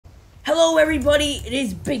Hello everybody, it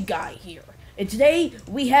is Big Guy here. And today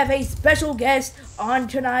we have a special guest on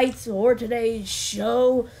today's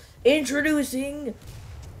show. Introducing...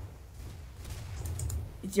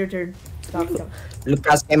 It's your turn. Stop.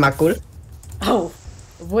 LUCASGAMER00L. Oh,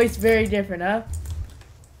 voice very different, huh?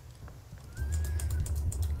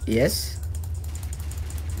 Yes.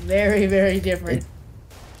 Very, very different.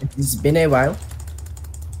 It's been a while.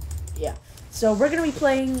 Yeah. So we're gonna be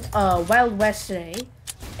playing Wild West today.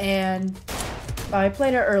 And I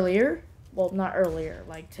played it earlier. Well, not earlier,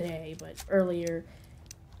 like today, but earlier.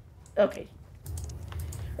 Okay.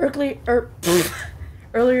 Earlier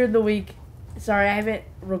in the week. Sorry, I haven't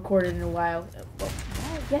recorded in a while. Well,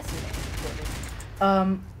 yesterday I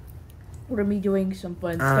recorded. We're gonna be doing some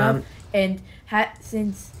fun stuff. And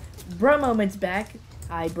since Bruh Moment's back,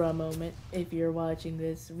 hi Bruh Moment, if you're watching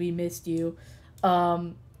this, we missed you.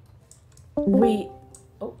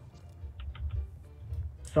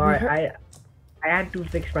 Sorry, I had to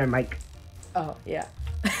fix my mic. Oh yeah.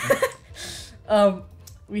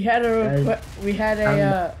 We had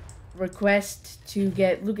a request to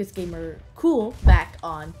get LUCASGAMER00L back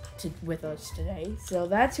on with us today, so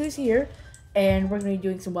that's who's here, and we're gonna be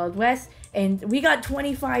doing some Wild West, and we got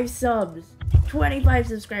 25 subscribers.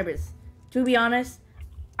 To be honest,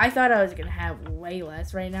 I thought I was gonna have way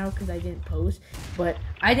less right now because I didn't post, but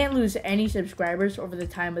I didn't lose any subscribers over the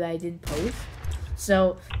time that I didn't post.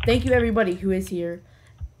 So, thank you everybody who is here.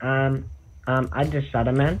 I just shot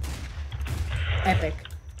a man. Epic.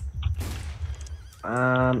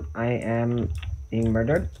 I am being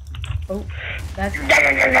murdered. Oh, that's...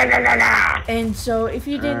 And so, if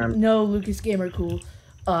you didn't know LUCASGAMER00L,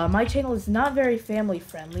 my channel is not very family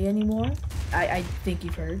friendly anymore. I think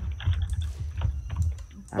you've heard.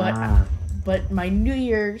 But my New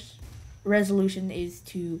Year's resolution is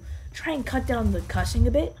to try and cut down the cussing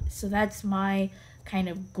a bit. So that's my kind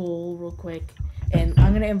of goal real quick. And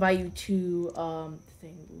I'm gonna invite you to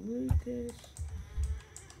Lucas.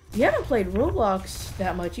 You haven't played Roblox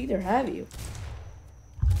that much either, have you?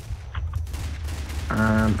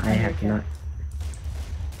 I have not.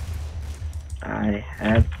 I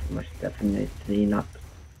have most definitely not.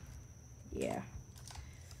 Yeah.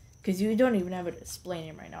 Because you don't even have a display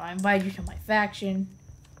name right now. I invite you to my faction.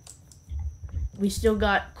 We still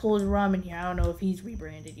got Cold Rum in here. I don't know if he's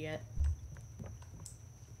rebranded yet.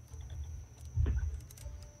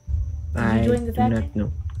 Did you join the faction?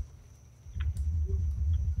 No.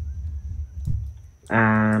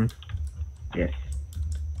 Yes.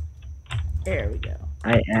 There we go.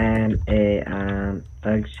 I am a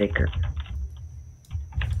thug shaker.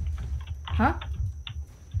 Huh?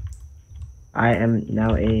 I am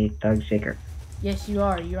now a thug shaker. Yes, you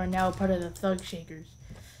are. You are now part of the Thug Shakers.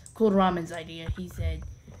 Cold Ramen's idea. He said,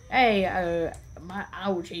 "Hey, I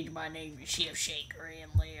will change my name to Chef Shaker,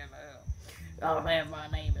 and then I'll have my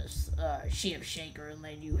name as Chef Shaker, and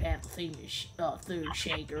then you have the thing as Thug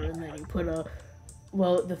Shaker, and then you put a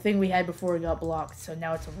the thing we had before got blocked, so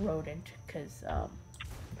now it's a rodent, cause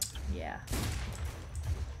yeah."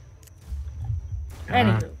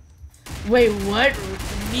 Anywho. Wait, what?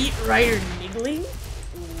 Meat Rider Niggling?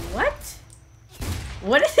 What?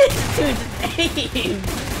 What is this dude's name?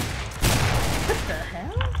 What the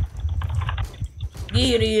hell?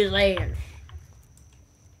 Get his ass.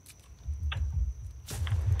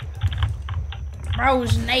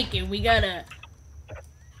 Bro's naked, we gotta...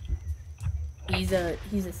 He's a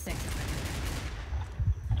sex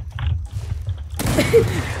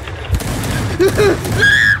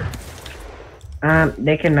offender.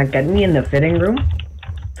 They cannot get me in the fitting room.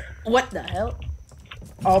 What the hell?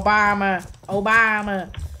 Obama!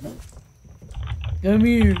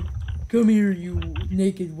 Come here, you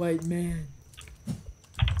naked white man.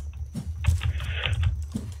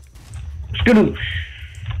 Skadoosh.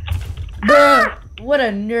 Bruh, what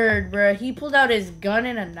a nerd, bruh. He pulled out his gun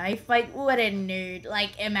in a knife fight. What a nerd.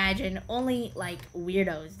 Like, imagine, only, like,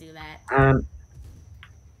 weirdos do that.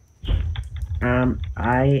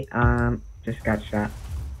 I just got shot.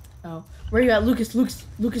 Oh, where you at, Lucas?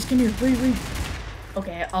 Lucas, come here. Where you?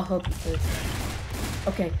 Okay, I'll help you first.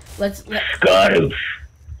 Okay, let's. Skadoosh.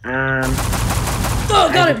 Oh,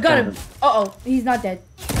 got him. Uh-oh, he's not dead.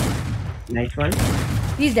 Nice one.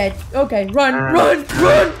 He's dead. Okay, run.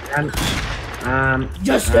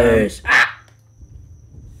 Justice.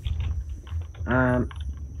 A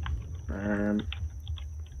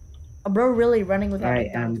bro really running without a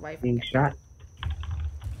gun. I am being shot.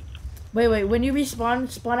 Wait, when you respawn,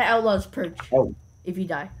 spawn at Outlaw's Perch. Oh. If you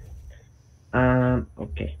die.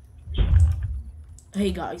 Okay.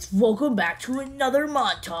 Hey guys, welcome back to another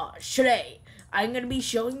montage. Today, I'm gonna be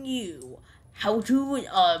showing you how to,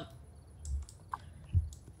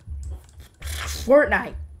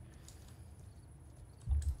 Fortnite.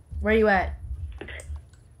 Where you at?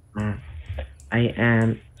 I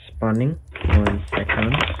am spawning. 1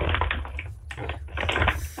 second.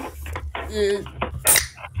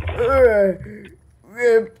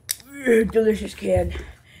 Delicious can.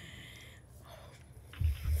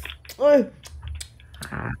 Are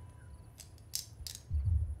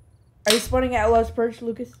you spawning at Lost Perch,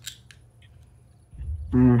 Lucas?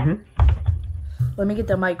 Mm-hmm. Let me get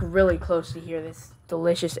the mic really close to hear this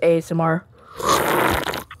delicious ASMR.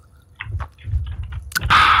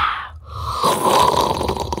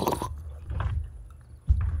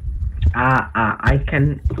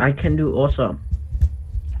 I can do also.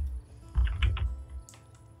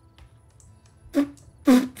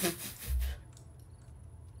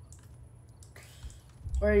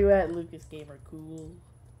 Where are you at, LUCASGAMER00L?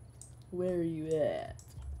 Where are you at?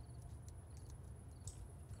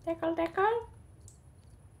 Deckle.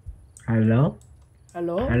 Hello?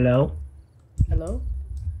 Hello? Hello? Hello?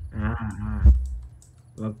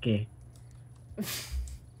 Okay.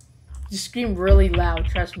 Just scream really loud,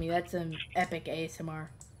 trust me, that's an epic ASMR.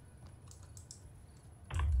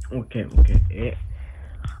 Okay.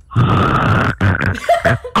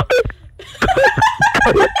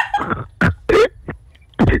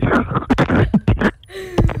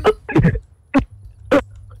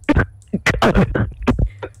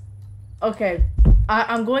 Okay,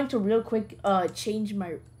 I'm going to real quick change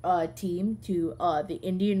my team to the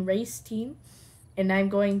Indian race team, and I'm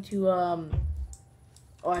going to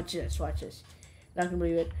watch this. Not gonna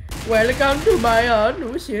believe it. Welcome to my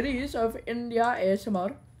new series of India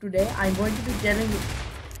ASMR. Today I'm going to be telling you,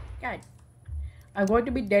 I'm going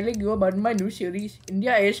to be telling you about my new series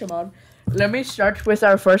India ASMR. Let me start with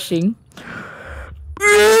our first thing.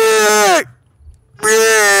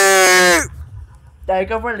 Thank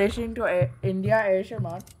you for listening to India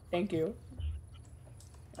ASMR. Thank you.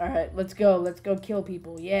 Alright, let's go. Let's go kill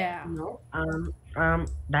people. Yeah. No.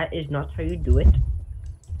 That is not how you do it.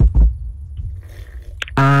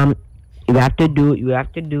 You have to do.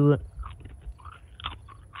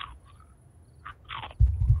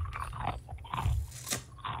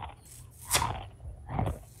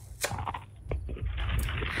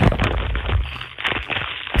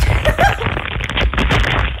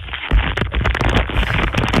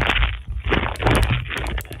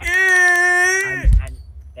 And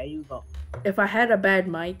there you go. If I had a bad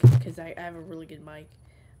mic, because I have a really good mic,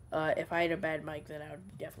 if I had a bad mic, then I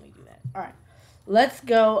would definitely do that. Alright, let's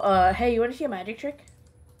go. Hey, you want to see a magic trick?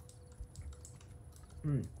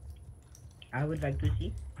 I would like to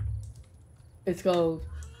see. It's called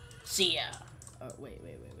See ya. Oh, wait.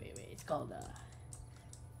 It's called,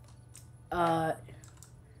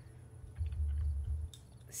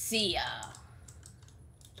 See ya.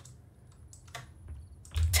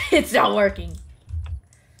 It's not working.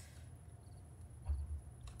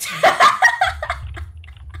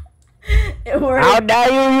 It worked. How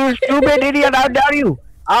dare you stupid idiot! How dare you?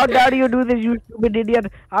 How dare you do this, you stupid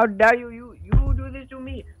idiot? How dare you do this to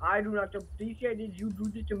me? I do not appreciate it. You do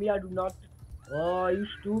this to me. I do not. Oh, you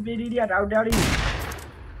stupid idiot! How dare you?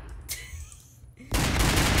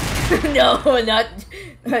 No, not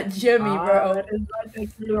Jimmy, bro. That is not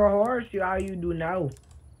actually your horse. How you do now?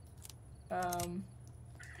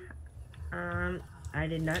 I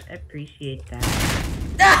did not appreciate that.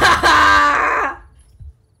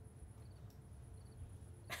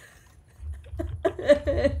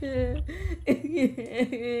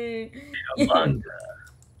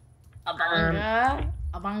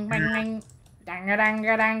 Abang bang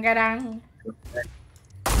dang.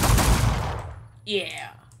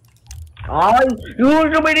 Yeah. Oh, you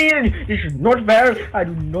stupid idiot! This is not fair. I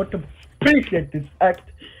do not appreciate this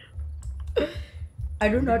act. I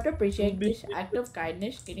do not appreciate this act of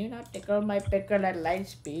kindness. Can you not tickle my pickle at light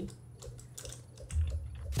speed?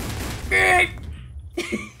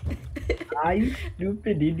 Ah, you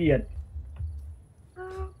stupid idiot.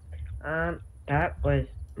 That was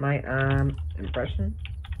my impression.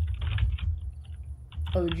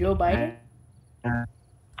 Oh, Joe Biden?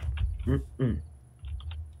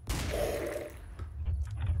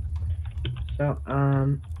 So,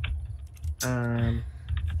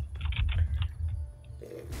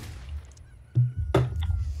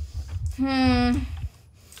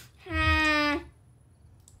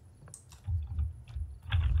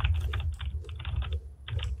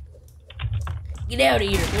 Get out of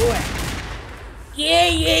here, boy. Yeah.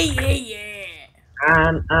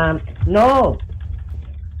 no.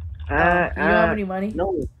 You don't have any money?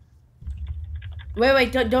 No.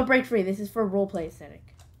 Wait, don't break free. This is for roleplay aesthetic.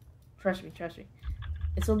 Trust me.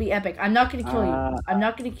 This will be epic. I'm not gonna kill you. I'm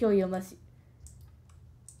not gonna kill you unless you...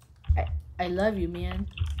 I love you, man.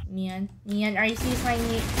 Man, are you seeing my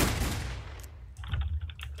meat?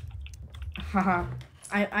 Haha.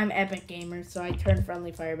 I'm epic gamer, so I turn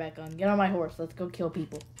friendly fire back on. Get on my horse. Let's go kill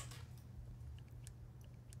people.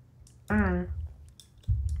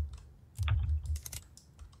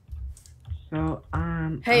 So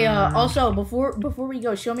Hey, also before we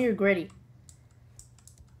go, show me your gritty.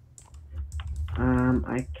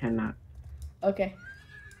 I cannot. Okay.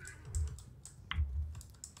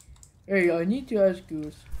 Hey, I need to ask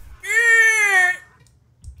you.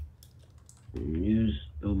 You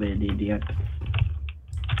stupid idiot.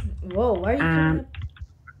 Whoa, why are you killing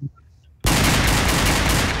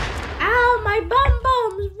Ow, my bum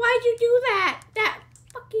bums! Why'd you do that? That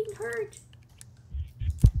fucking hurt.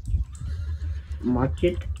 Watch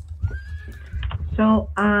it. So,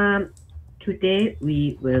 today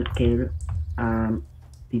we will kill,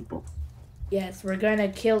 people. Yes, we're gonna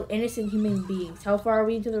kill innocent human beings. How far are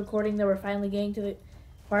we into the recording that we're finally getting to the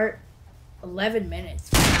part? 11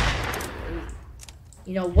 minutes.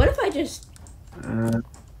 You know, what if I just...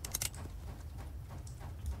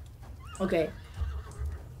 Okay.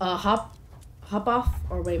 Hop off,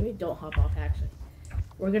 or wait, don't hop off, actually.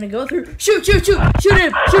 We're gonna go through... Shoot him! Shoot him!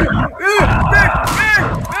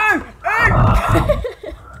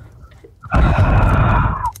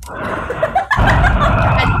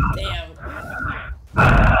 Damn.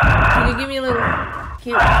 Can you give me a little... Can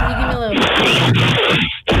you give me a little...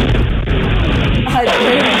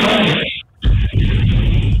 Damn.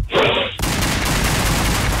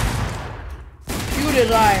 Shoot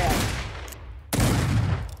his eye out.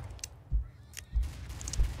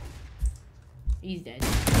 He's dead.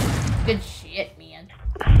 Good shit, man.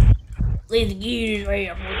 Let's get his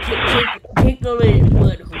ass. Tickle his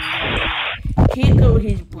butthole. Tickle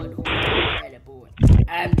his butthole. Boy.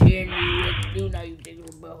 I'm telling you what to do now. You tickle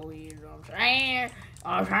his butthole. You know what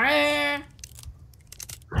I'm saying?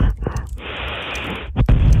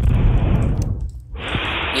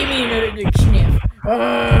 Give me another good sniff.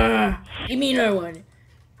 Give me another one.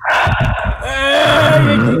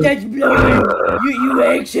 That's blood. You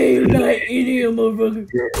exhale like idiot, motherfucker.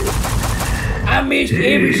 I missed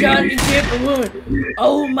every shot except for one.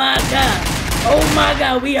 Oh my god. Oh my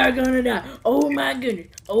god, we are gonna die. Oh my goodness.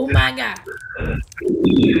 Oh my god.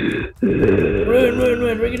 Run.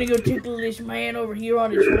 We're gonna go tickle this man over here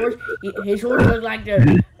on his horse. His horse looks like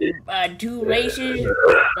the two races,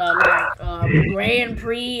 like Grand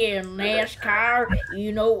Prix and NASCAR.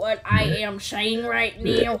 You know what I am saying right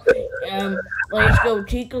now? Let's go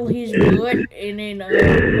tickle his butt and then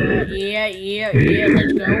yeah,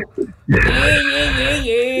 let's go.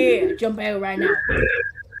 Yeah. Jump out right now.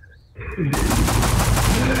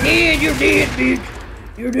 You're dead, bitch.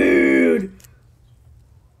 You're dead.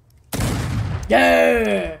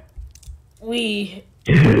 Yeah.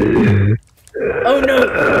 Oh no.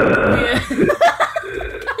 Yeah.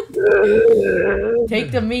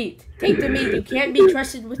 Take the meat. You can't be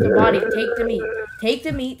trusted with the body. Take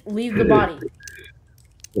the meat. Leave the body.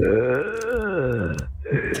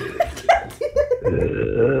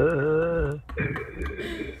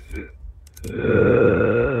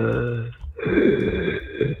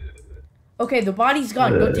 Okay, the body's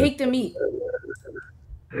gone. Go take the meat.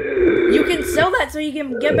 You can sell that so you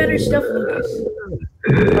can get better stuff, Lucas.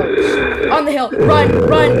 Oh, on the hill.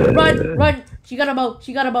 Run. She got a bow.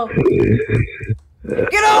 Get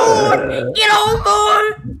on, boy.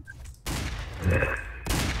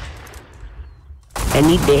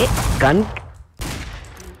 Any day, gun.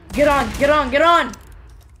 Get on.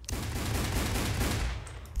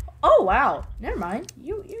 Oh wow. Never mind.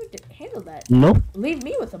 You handled that. Nope. Leave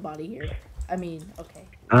me with the body here. I mean, okay.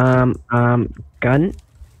 Gun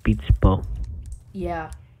beats bow.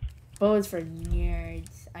 Yeah. Bow is for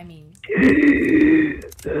nerds. I mean,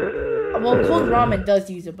 well, Cold Ramen does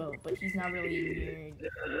use a bow, but he's not really a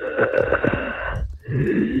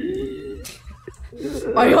nerd.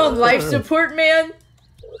 Are you on life support, man?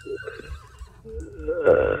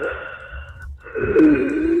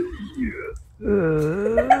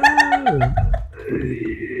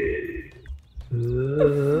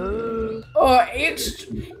 Or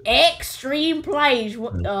extreme plays.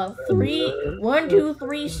 1, 2,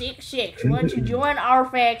 3, 6, 6. Want to join our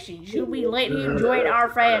faction? Should we let him join our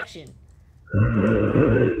faction?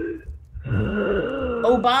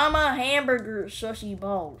 Obama hamburger sussy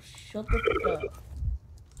balls. Shut the fuck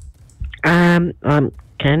up.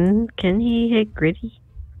 Can he hit gritty?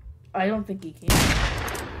 I don't think he can.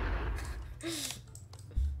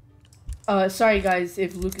 Sorry guys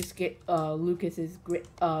if Lucas's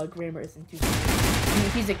grammar isn't too good.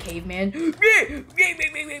 He's a caveman.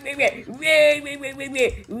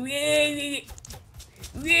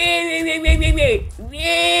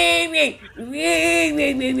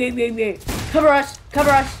 Cover us! Cover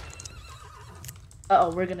us!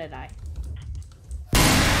 Uh-oh, we're gonna die.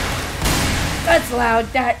 That's loud.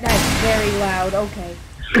 That's very loud. Okay.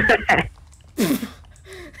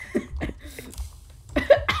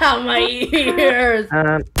 Ow, my ears!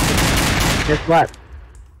 Guess what?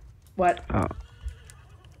 What? Oh.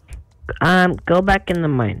 Go back in the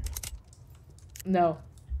mine. No.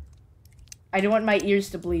 I don't want my ears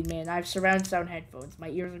to bleed, man. I have surround sound headphones. My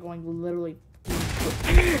ears are going literally...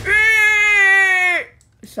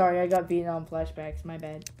 Sorry, I got Vietnam flashbacks. My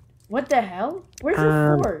bad. What the hell? Where's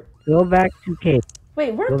the fort? Go back to cave.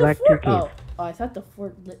 Wait, where'd the fort? Oh, I thought the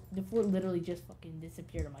fort literally just fucking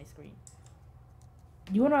disappeared on my screen.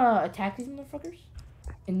 You wanna attack these motherfuckers?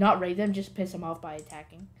 And not raid them, just piss them off by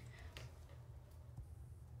attacking.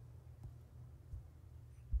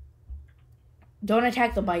 Don't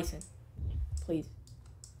attack the bison. Please.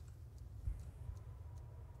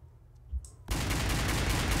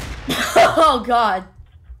 Oh god.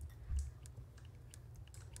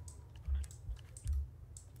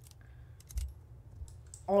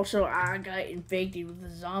 Also, I got infected with the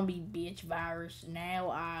zombie bitch virus. Now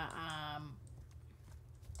I'm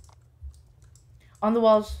on the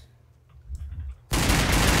walls.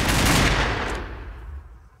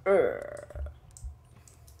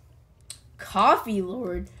 Coffee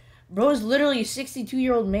Lord? Bro's literally a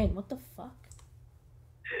 62-year-old man. What the fuck?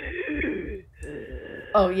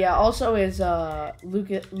 Oh yeah, also is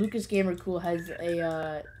LUCASGAMERC00L has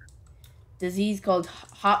a disease called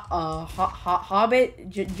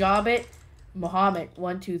Jobbit Muhammad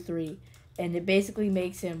 123, and it basically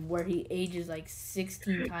makes him where he ages like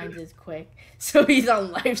 16 times as quick. So he's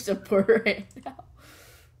on life support right now.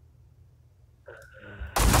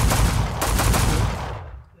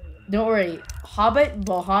 Don't worry, Hobbit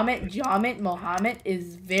Mohammed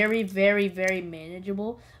is very, very, very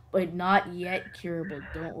manageable, but not yet curable.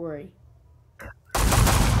 Don't worry.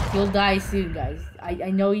 He'll die soon, guys.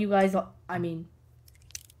 I know you guys. I mean.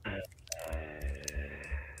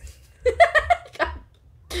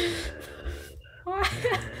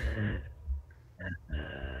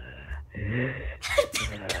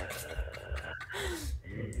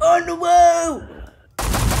 Oh no! Whoa!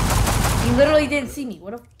 He literally didn't see me.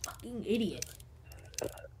 What a fucking idiot.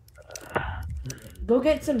 Go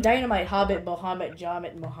get some dynamite, Hobbit, Mohammed,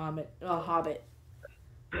 Hobbit.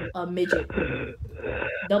 Midget.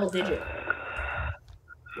 Double digit.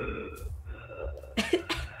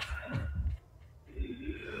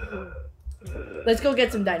 Let's go get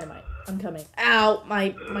some dynamite. I'm coming. Ow!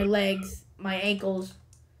 My legs, my ankles,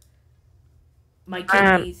 my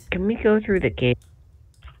kidneys. Can we go through the cave?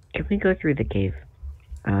 Can we go through the cave?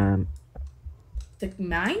 The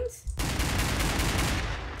mines?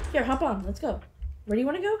 Here, hop on. Let's go. Where do you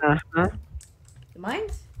want to go? The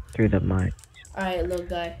mines? Through the mine. Alright, little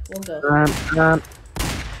guy. We'll go.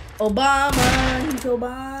 Obama! He's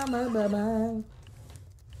Obama.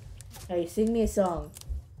 Hey, sing me a song.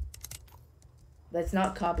 That's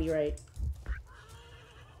not copyright.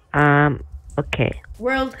 Okay.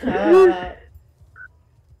 World Cup.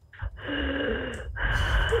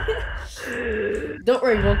 Don't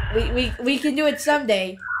worry, we can do it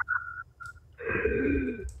someday.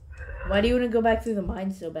 Why do you want to go back through the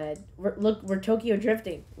mine so bad? We're Tokyo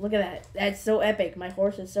drifting. Look at that. That's so epic. My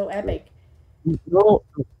horse is so epic. No,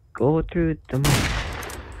 go through the mine.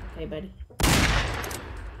 Okay, buddy.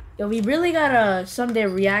 Yo, we really gotta someday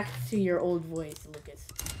react to your old voice, Lucas.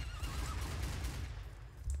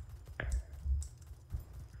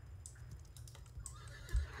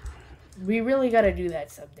 We really gotta do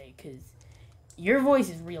that someday, because your voice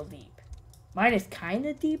is real deep. Mine is kind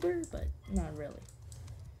of deeper, but not really.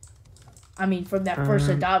 I mean, from that first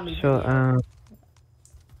Adopt Me video.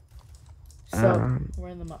 So, we're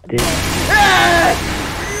in the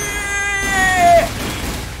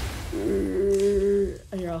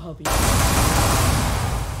Here, I'll help you.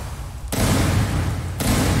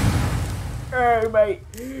 Hey, mate.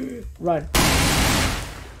 Run.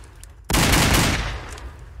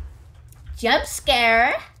 Jump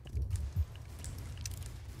scare.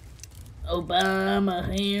 Obama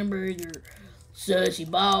hamburger. Sushi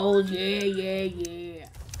balls. Yeah.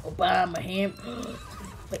 Obama ham.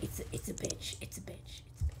 But it's a bitch. It's a bitch.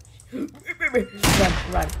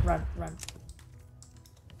 Run.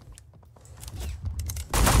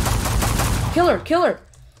 Kill her.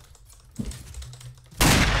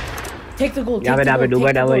 Take the gold. Take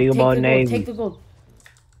the gold.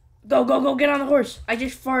 Go. Get on the horse. I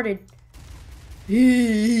just farted.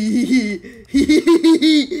 Here,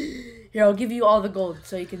 I'll give you all the gold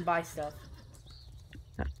so you can buy stuff.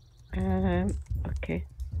 Okay.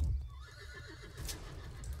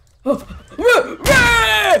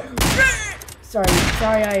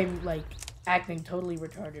 Sorry, I'm like acting totally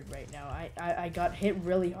retarded right now. I got hit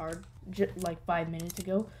really hard just like 5 minutes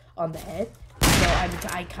ago on the head, so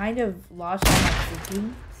I kind of lost all my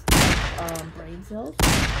thinking, brain cells.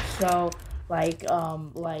 So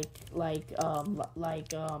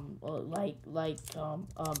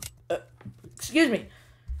excuse me.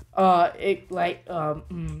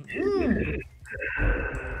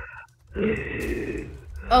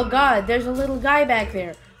 Oh God, there's a little guy back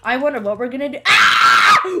there. I wonder what we're gonna do.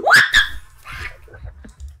 Ah! What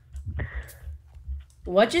the?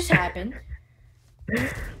 What just happened?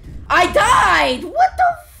 I died! What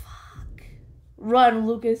the fuck? Run,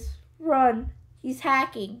 Lucas. Run. He's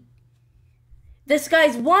hacking. This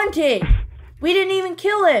guy's wanted. We didn't even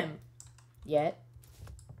kill him. Yet.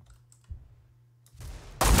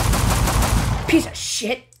 Piece of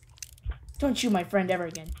shit. Don't shoot my friend ever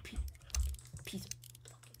again. Piece of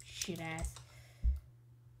fucking shit ass.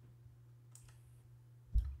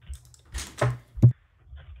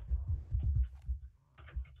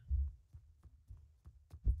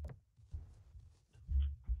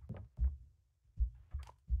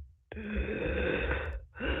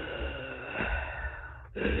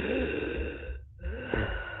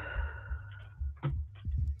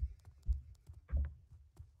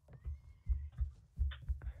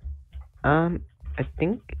 I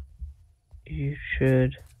think you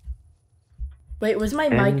should. Wait, was my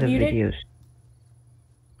end mic the muted? videos.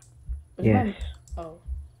 Was Yes. Oh,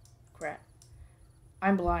 crap.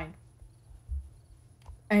 I'm blind.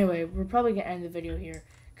 Anyway, we're probably gonna end the video here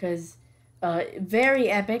because very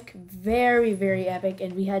epic, very, very epic,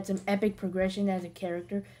 and we had some epic progression as a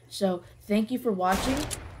character. So thank you for watching.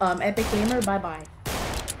 Epic Gamer, bye bye.